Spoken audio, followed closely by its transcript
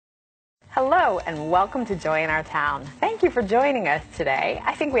Hello and welcome to Joy in Our Town. Thank you for joining us today.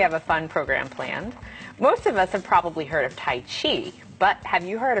 I think we have a fun program planned. Most of us have probably heard of Tai Chi, but have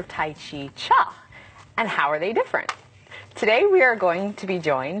you heard of Tai Chi Cha? And how are they different? Today we are going to be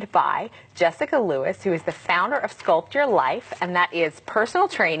joined by Jessica Lewis, who is the founder of Sculpt Your Life, and that is personal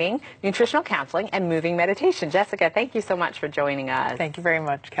training, nutritional counseling, and moving meditation. Jessica, thank you so much for joining us. Thank you very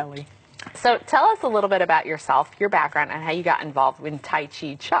much, Kelly. So tell us a little bit about yourself, your background, and how you got involved in Tai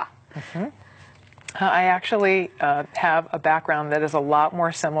Chi Cha. I actually have a background that is a lot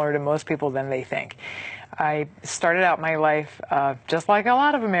more similar to most people than they think. I started out my life just like a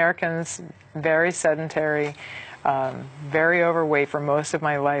lot of Americans, very sedentary, very overweight for most of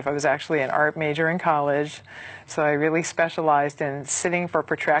my life. I was actually an art major in college, so I really specialized in sitting for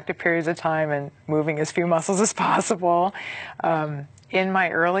protracted periods of time and moving as few muscles as possible. In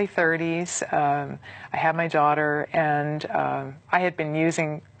my early 30s, I had my daughter, and I had been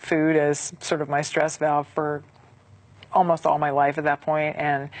using food as sort of my stress valve for almost all my life at that point,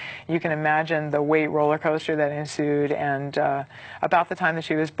 and you can imagine the weight roller coaster that ensued. And about the time that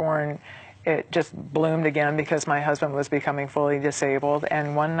she was born, it just bloomed again because my husband was becoming fully disabled.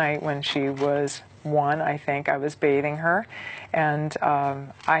 And one night when she was 1, I think, I was bathing her, and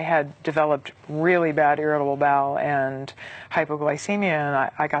I had developed really bad irritable bowel and hypoglycemia,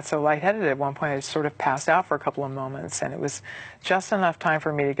 and I got so lightheaded at one point I sort of passed out for a couple of moments, and it was just enough time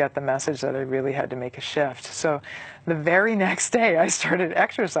for me to get the message that I really had to make a shift. So the very next day I started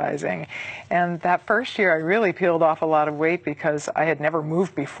exercising, and that first year I really peeled off a lot of weight because I had never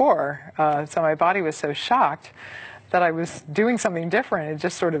moved before, so my body was so shocked that I was doing something different. It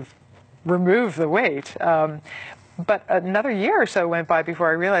just sort of remove the weight. But another year or so went by before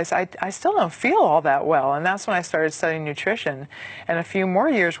I realized I still don't feel all that well, and that's when I started studying nutrition. And a few more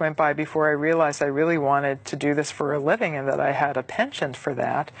years went by before I realized I really wanted to do this for a living and that I had a penchant for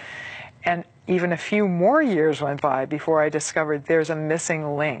that. And even a few more years went by before I discovered there's a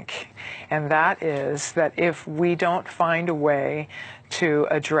missing link, and that is that if we don't find a way to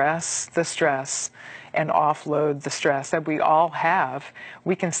address the stress and offload the stress that we all have,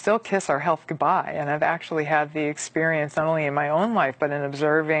 we can still kiss our health goodbye. And I've actually had the experience, not only in my own life, but in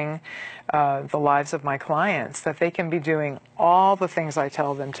observing the lives of my clients, that they can be doing all the things I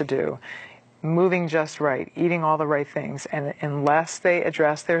tell them to do, moving just right, eating all the right things, and unless they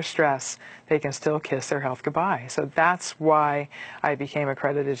address their stress, they can still kiss their health goodbye. So that's why I became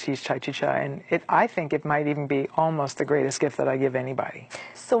accredited to teach Tai Chi Cha, and I think it might even be almost the greatest gift that I give anybody.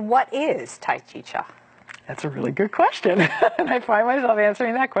 So what is Tai Chi Cha? That's a really good question, and I find myself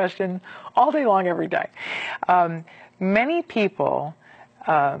answering that question all day long, every day. Many people,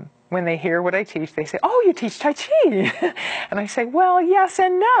 when they hear what I teach, they say, "Oh, you teach Tai Chi." And I say, well, yes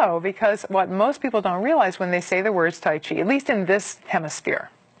and no, because what most people don't realize when they say the words Tai Chi, at least in this hemisphere,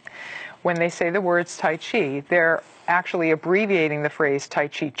 when they say the words Tai Chi, they're actually abbreviating the phrase Tai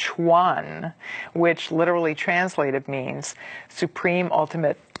Chi Chuan, which literally translated means Supreme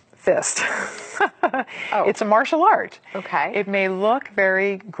Ultimate Fist. Oh. It's a martial art. Okay. It may look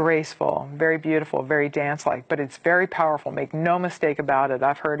very graceful, very beautiful, very dance-like, but it's very powerful. Make no mistake about it.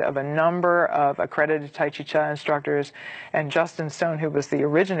 I've heard of a number of accredited Tai Chi Cha instructors, and Justin Stone, who was the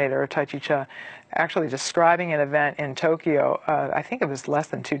originator of Tai Chi Cha, actually describing an event in Tokyo, I think it was less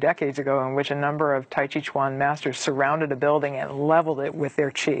than 2 decades ago, in which a number of Tai Chi Chuan masters surrounded a building and leveled it with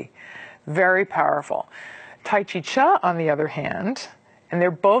their chi. Very powerful. Tai Chi Cha, on the other hand, and they're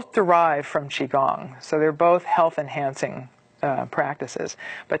both derived from Qigong, so they're both health-enhancing practices.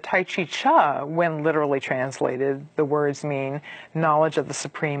 But Tai Chi Cha, when literally translated, the words mean knowledge of the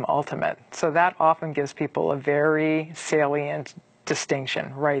Supreme Ultimate. So that often gives people a very salient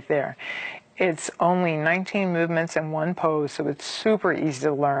distinction right there. It's only 19 movements in one pose, so it's super easy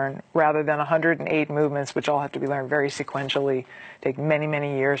to learn, rather than 108 movements, which all have to be learned very sequentially, take many,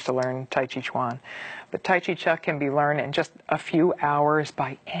 many years to learn Tai Chi Chuan. But Tai Chi Cha can be learned in just a few hours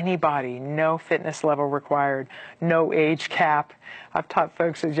by anybody, no fitness level required, no age cap. I've taught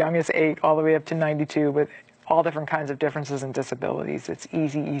folks as young as 8 all the way up to 92 with all different kinds of differences and disabilities. It's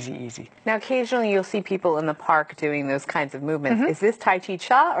easy, easy, easy. Now, occasionally you'll see people in the park doing those kinds of movements. Is this Tai Chi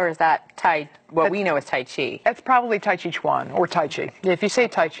Cha, or is that what we know as Tai Chi? It's probably Tai Chi Chuan or Tai Chi. If you say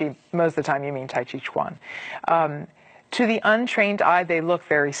Tai Chi, most of the time you mean Tai Chi Chuan. To the untrained eye, they look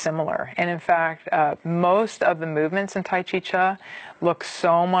very similar. And in fact, most of the movements in Tai Chi Cha look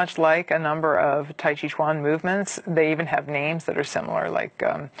so much like a number of Tai Chi Chuan movements. They even have names that are similar, like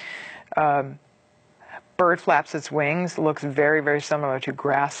bird flaps its wings looks very, very similar to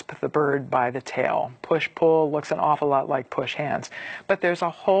grasp the bird by the tail. Push-pull looks an awful lot like push hands. But there's a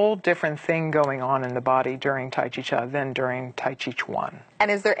whole different thing going on in the body during Tai Chi Cha than during Tai Chi Chuan.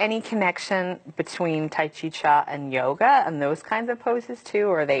 And is there any connection between Tai Chi Cha and yoga and those kinds of poses too,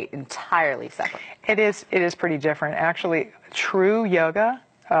 or are they entirely separate? It is pretty different. Actually, true yoga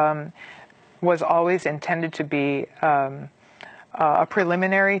was always intended to be a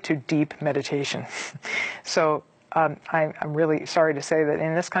preliminary to deep meditation. So I'm really sorry to say that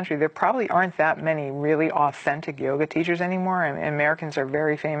in this country there probably aren't that many really authentic yoga teachers anymore. And Americans are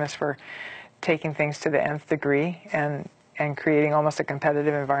very famous for taking things to the nth degree and creating almost a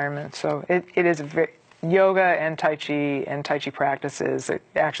competitive environment. So it is yoga and Tai Chi practices are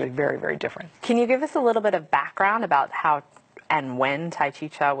actually very, very different. Can you give us a little bit of background about how and when Tai Chi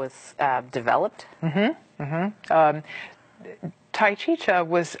Cha was developed? Tai Chi Cha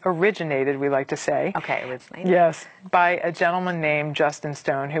was originated, we like to say. Okay, originated. Yes, by a gentleman named Justin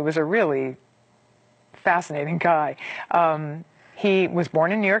Stone, who was a really fascinating guy. He was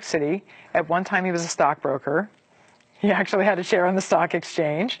born in New York City. At one time, he was a stockbroker. He actually had a share on the stock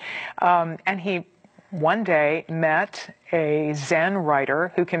exchange. And he one day met a Zen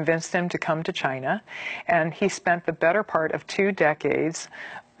writer who convinced him to come to China. And he spent the better part of 2 decades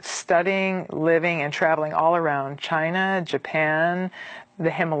studying, living, and traveling all around China, Japan,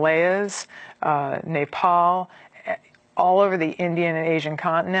 the Himalayas, Nepal, all over the Indian and Asian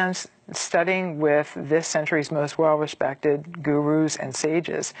continents, studying with this century's most well-respected gurus and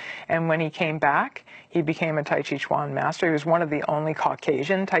sages. And when he came back, he became a Tai Chi Chuan master. He was one of the only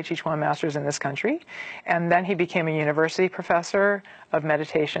Caucasian Tai Chi Chuan masters in this country. And then he became a university professor of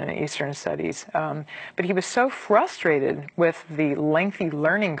meditation and Eastern studies. But he was so frustrated with the lengthy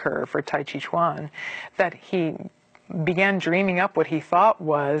learning curve for Tai Chi Chuan that he began dreaming up what he thought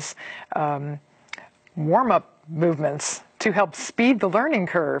was warm-up movements to help speed the learning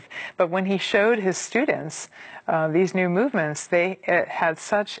curve. But when he showed his students these new movements, they had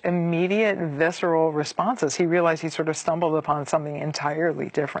such immediate visceral responses. He realized he sort of stumbled upon something entirely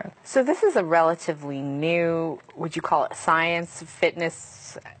different. So this is a relatively new, would you call it science,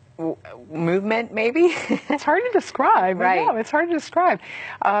 fitness movement, maybe? It's hard to describe. Right. No, it's hard to describe.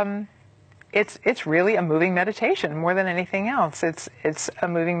 It's really a moving meditation more than anything else. It's a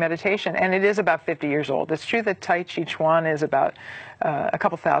moving meditation, and it is about 50 years old. It's true that Tai Chi Chuan is about a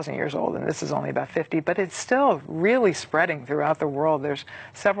couple thousand years old, and this is only about 50, but it's still really spreading throughout the world. There's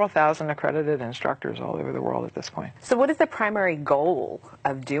several thousand accredited instructors all over the world at this point. So what is the primary goal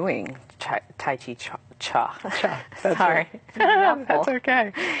of doing Tai Chi Cha? That's Sorry. That's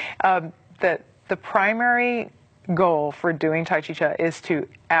okay. The primary goal for doing Tai Chi Cha is to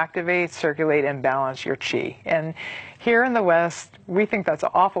activate, circulate, and balance your chi. And here in the West, we think that's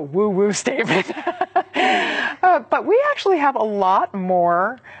an awful woo-woo statement. But we actually have a lot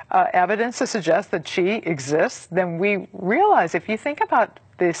more evidence to suggest that chi exists than we realize. If you think about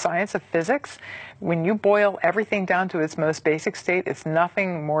the science of physics, when you boil everything down to its most basic state, it's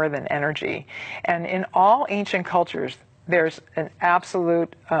nothing more than energy. And in all ancient cultures, there's an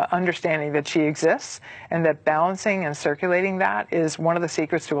absolute understanding that chi exists, and that balancing and circulating that is one of the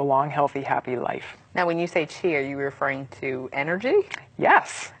secrets to a long, healthy, happy life. Now, when you say chi, are you referring to energy?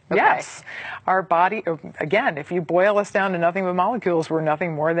 Yes. Okay. Yes. Our body, again, if you boil us down to nothing but molecules, we're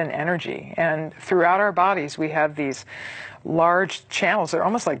nothing more than energy. And throughout our bodies, we have these large channels. They're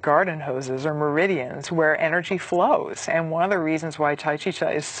almost like garden hoses or meridians where energy flows. And one of the reasons why Tai Chi Cha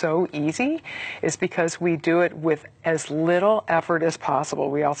is so easy is because we do it with as little effort as possible.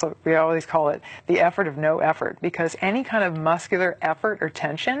 We always call it the effort of no effort, because any kind of muscular effort or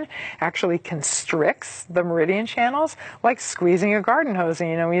tension actually constricts the meridian channels, like squeezing a garden hose. And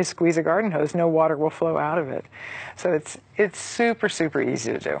you know, when you squeeze a garden hose, no water will flow out of it. So it's super, super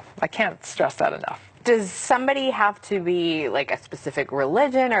easy to do. I can't stress that enough. Does somebody have to be like a specific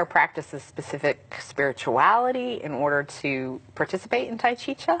religion or practice a specific spirituality in order to participate in Tai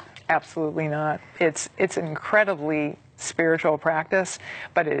Chi Cha? Absolutely not. It's an incredibly spiritual practice,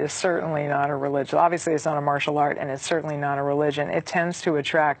 but it is certainly not a religion. Obviously, it's not a martial art, and it's certainly not a religion. It tends to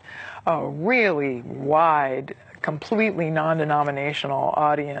attract a really wide, completely non-denominational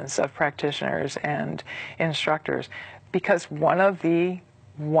audience of practitioners and instructors, because one of the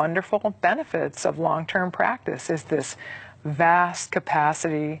wonderful benefits of long-term practice is this vast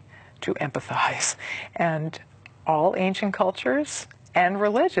capacity to empathize. And all ancient cultures and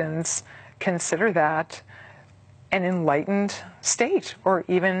religions consider that an enlightened state or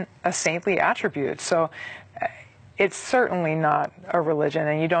even a saintly attribute. So it's certainly not a religion,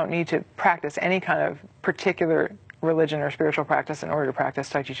 and you don't need to practice any kind of particular religion or spiritual practice in order to practice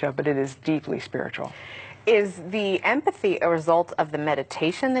Tai Chi Cha, but it is deeply spiritual. Is the empathy a result of the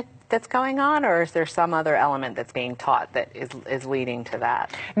meditation that's going on, or is there some other element that's being taught that is leading to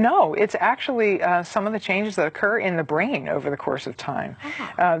that? No, it's actually some of the changes that occur in the brain over the course of time.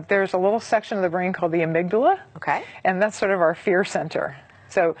 There's a little section of the brain called the amygdala, Okay. and that's sort of our fear center.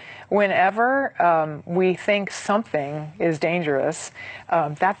 So whenever we think something is dangerous,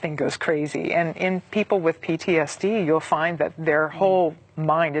 that thing goes crazy. And in people with PTSD, you'll find that their whole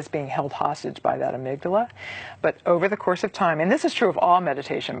mind is being held hostage by that amygdala. But over the course of time, and this is true of all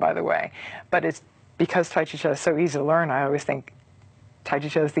meditation, by the way, but it's because Tai Chi Chuan is so easy to learn, I always think Tai Chi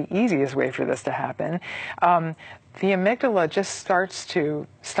Chuan is the easiest way for this to happen. The amygdala just starts to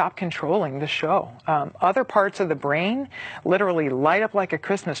stop controlling the show. Other parts of the brain literally light up like a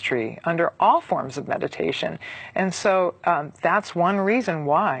Christmas tree under all forms of meditation. And so that's one reason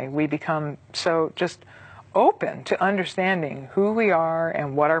why we become so just open to understanding who we are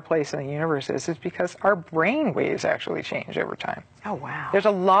and what our place in the universe is because our brain waves actually change over time. Oh, wow. There's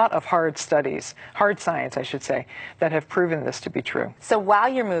a lot of hard studies, hard science, I should say, that have proven this to be true. So while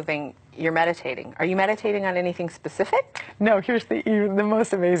you're moving, you're meditating. Are you meditating on anything specific? No, here's the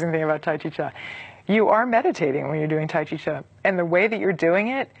most amazing thing about Tai Chi Chuan. You are meditating when you're doing Tai Chi Chuan, and the way that you're doing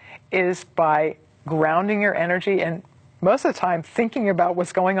it is by grounding your energy and most of the time thinking about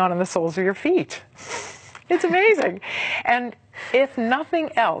what's going on in the soles of your feet. It's amazing. And if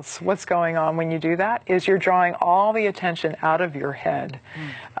nothing else, what's going on when you do that is you're drawing all the attention out of your head.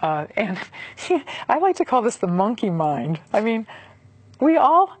 And I like to call this the monkey mind. I mean, we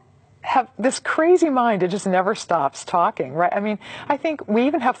all have this crazy mind that just never stops talking, right? I mean, I think we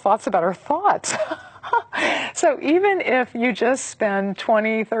even have thoughts about our thoughts. So even if you just spend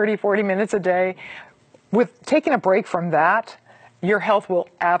 20, 30, 40 minutes a day with taking a break from that, your health will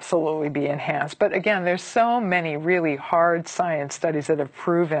absolutely be enhanced. But again, there's so many really hard science studies that have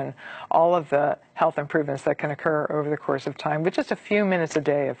proven all of the health improvements that can occur over the course of time with just a few minutes a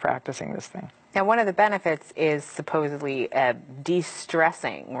day of practicing this thing. Now, one of the benefits is supposedly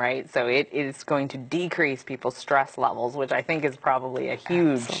de-stressing, right? So it is going to decrease people's stress levels, which I think is probably a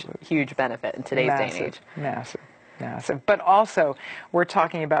huge benefit in today's day and age. Massive. But also, we're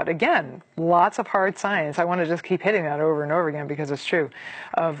talking about, again, lots of hard science. I want to just keep hitting that over and over again because it's true,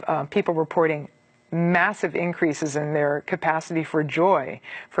 of people reporting massive increases in their capacity for joy,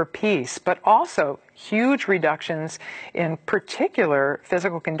 for peace, but also huge reductions in particular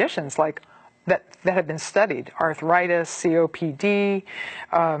physical conditions like that have been studied: arthritis, COPD.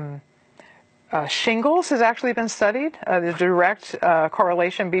 Shingles has actually been studied. There's a direct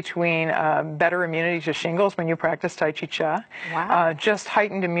correlation between better immunity to shingles when you practice Tai Chi Chuan. Wow. Just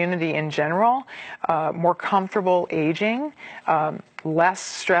heightened immunity in general, more comfortable aging, less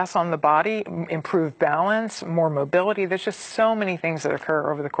stress on the body, improved balance, more mobility. There's just so many things that occur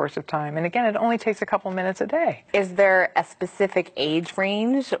over the course of time. And again, it only takes a couple minutes a day. Is there a specific age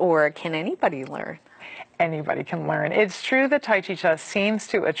range, or can anybody learn? Anybody can learn. It's true that Tai Chi Chuan seems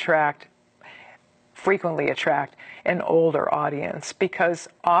to frequently attract an older audience because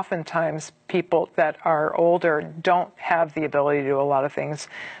oftentimes people that are older don't have the ability to do a lot of things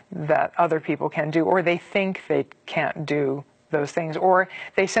that other people can do, or they think they can't do those things, or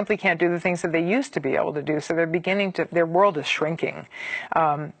they simply can't do the things that they used to be able to do. So their world is shrinking.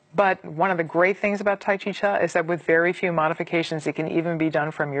 But one of the great things about Tai Chi Chuan is that with very few modifications, it can even be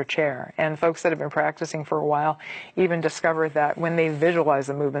done from your chair. And folks that have been practicing for a while even discover that when they visualize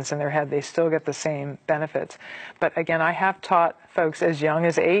the movements in their head, they still get the same benefits. But again, I have taught folks as young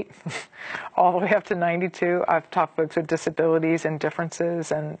as 8, all the way up to 92. I've taught folks with disabilities and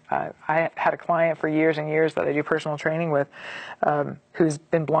differences. And I had a client for years and years that I do personal training with who's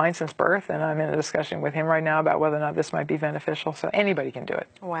been blind since birth. And I'm in a discussion with him right now about whether or not this might be beneficial. So anybody can do it.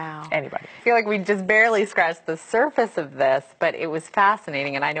 Wow. Anybody. I feel like we just barely scratched the surface of this, but it was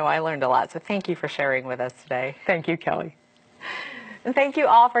fascinating, and I know I learned a lot. So thank you for sharing with us today. Thank you, Kelly. And thank you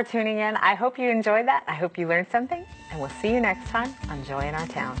all for tuning in. I hope you enjoyed that. I hope you learned something, and we'll see you next time on Joy in Our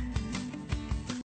Town.